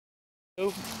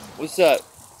What's up?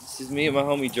 This is me and my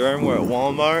homie Jerm. We're at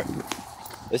Walmart.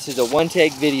 This is a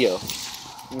one-take video.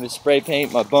 I'm gonna spray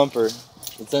paint my bumper.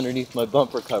 It's underneath my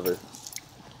bumper cover.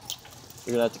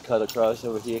 We're gonna have to cut across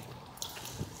over here.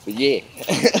 But yeah,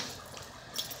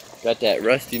 got that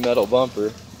rusty metal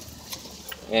bumper,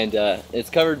 and it's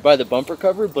covered by the bumper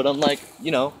cover. But I'm like,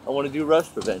 you know, I want to do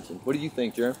rust prevention. What do you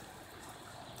think, Jerm?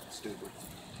 Stupid.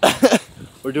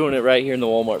 We're doing it right here in the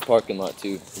Walmart parking lot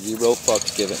too. Zero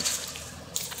fucks given.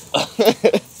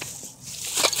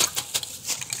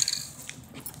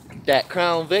 That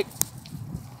Crown Vic.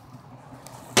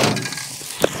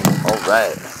 All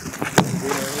right.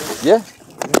 Yeah.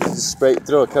 Just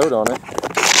throw a coat on it.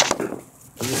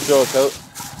 Just throw a coat.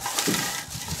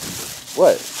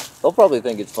 What? They'll probably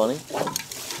think it's funny.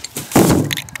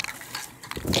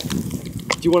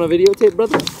 Do you want a videotape,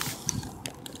 brother?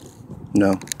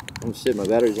 No. Oh shit, my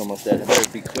battery's almost dead. I better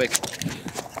be quick.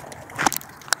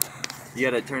 You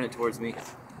gotta turn it towards me.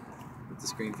 With the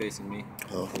screen facing me.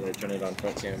 Oh. You gotta turn it on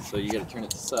front cam. So you gotta turn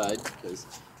it to the side, because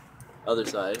other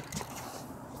side.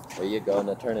 There you go,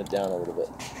 now turn it down a little bit.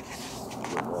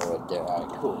 Right there.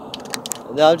 Alright, cool.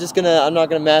 And now I'm not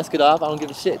gonna mask it off. I don't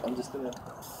give a shit. I'm just gonna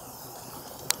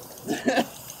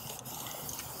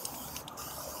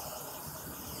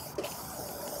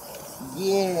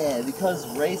yeah,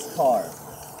 because race car.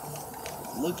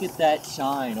 Look at that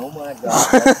shine. Oh my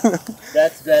god.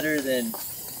 That's better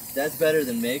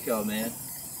than Mako, man.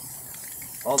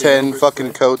 All 10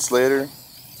 fucking coats later.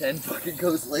 10 fucking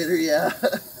coats later, yeah.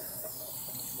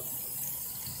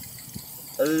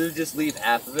 Other than just leave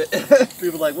half of it.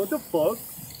 People are like, what the fuck?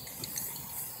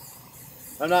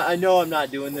 I know I'm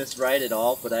not doing this right at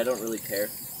all, but I don't really care.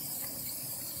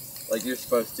 Like, you're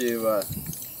supposed to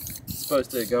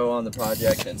go on the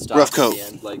project and stop Rough at coat. the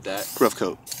end like that. Rough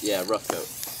coat. Yeah, rough coat.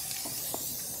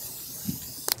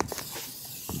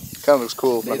 Kind of looks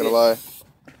cool, not gonna lie.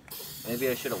 Maybe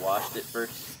I should have washed it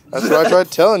first. That's what I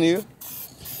tried telling you.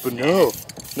 But no.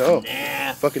 No.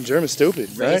 Nah. Fucking German stupid,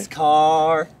 Race right?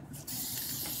 car.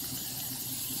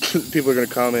 People are gonna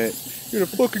comment, you're in a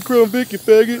fucking Crown Vic, you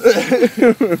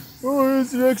faggot. Oh,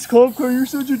 it's an ex-cop car, you're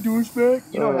such a douchebag.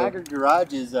 You know, Haggard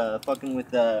Garage is fucking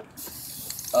with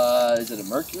is it a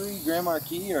Mercury Grand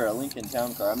Marquis or a Lincoln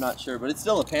Town Car? I'm not sure, but it's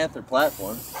still a Panther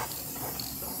platform.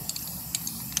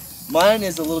 Mine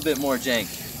is a little bit more jank.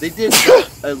 They did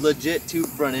a legit tube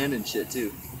front end and shit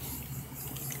too.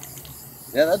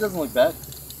 Yeah, that doesn't look bad.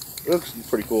 It looks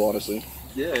pretty cool, honestly.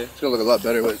 Yeah. It's gonna look a lot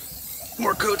better with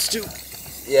more coats too.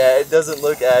 Yeah, it doesn't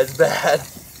look as bad.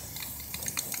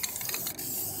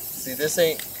 See, this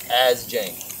ain't as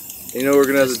jank. You know what we're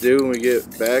gonna have to do when we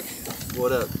get back?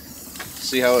 What up?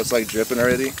 See how it's like dripping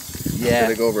already? Yeah.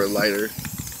 Gotta go over it lighter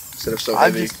instead of so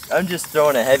heavy. I'm just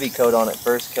throwing a heavy coat on it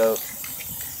first coat.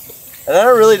 And I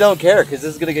really don't care because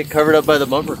this is gonna get covered up by the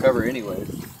bumper cover anyways.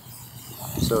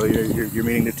 So you're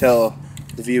meaning to tell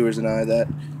the viewers and I that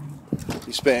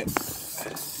you spent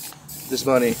this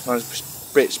money on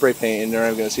spray paint and they're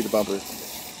not gonna see the bumper.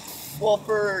 Well,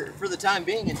 for the time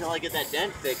being, until I get that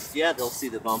dent fixed, yeah, they'll see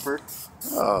the bumper.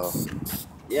 Oh.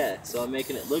 Yeah, so I'm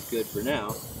making it look good for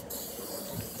now.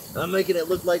 I'm making it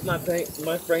look like my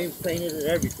frame's painted and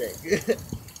everything.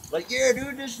 Like, yeah,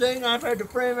 dude, this thing, I've had the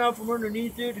frame out from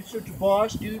underneath it. It's such a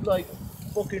boss, dude. Like,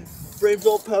 fucking frame's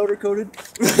all powder coated.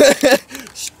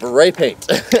 Spray paint.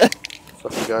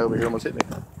 Fucking guy over here almost hit me.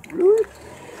 Really?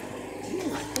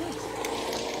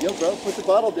 Yo, bro, put the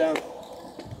bottle down.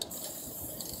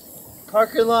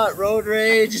 Parking lot road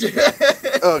rage.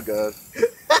 Oh, God.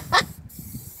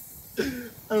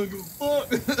 I don't give a fuck.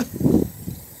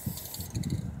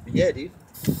 Yeah, dude.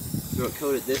 So I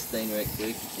coated this thing right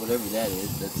quick, whatever that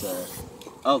is. That's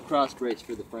cross brace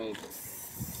for the frame.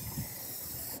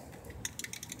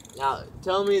 Now,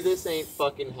 tell me this ain't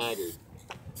fucking Haggard.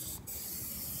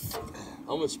 I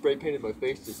almost spray painted my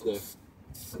face just there.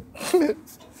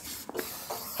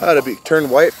 How to be turned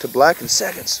white to black in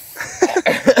seconds.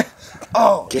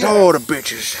 Oh, get all the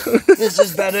bitches. This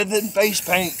is better than face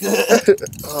paint.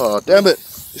 Oh, damn it.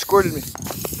 You squirted me.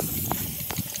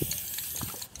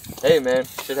 Hey, man,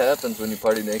 shit happens when you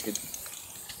party naked.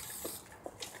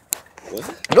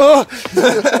 What? No!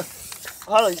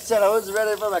 Holy shit, I wasn't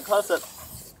ready for my close-up.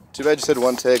 Too bad you said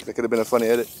one take. That could have been a funny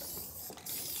edit.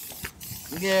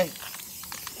 Yeah.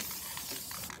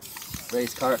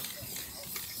 Race car.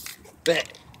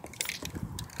 Bet.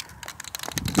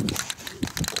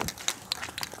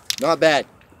 Not bad.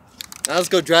 Now let's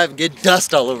go drive and get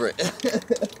dust all over it.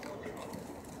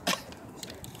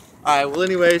 Alright, well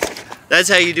anyways, that's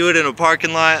how you do it in a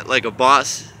parking lot, like a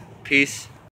boss. Peace.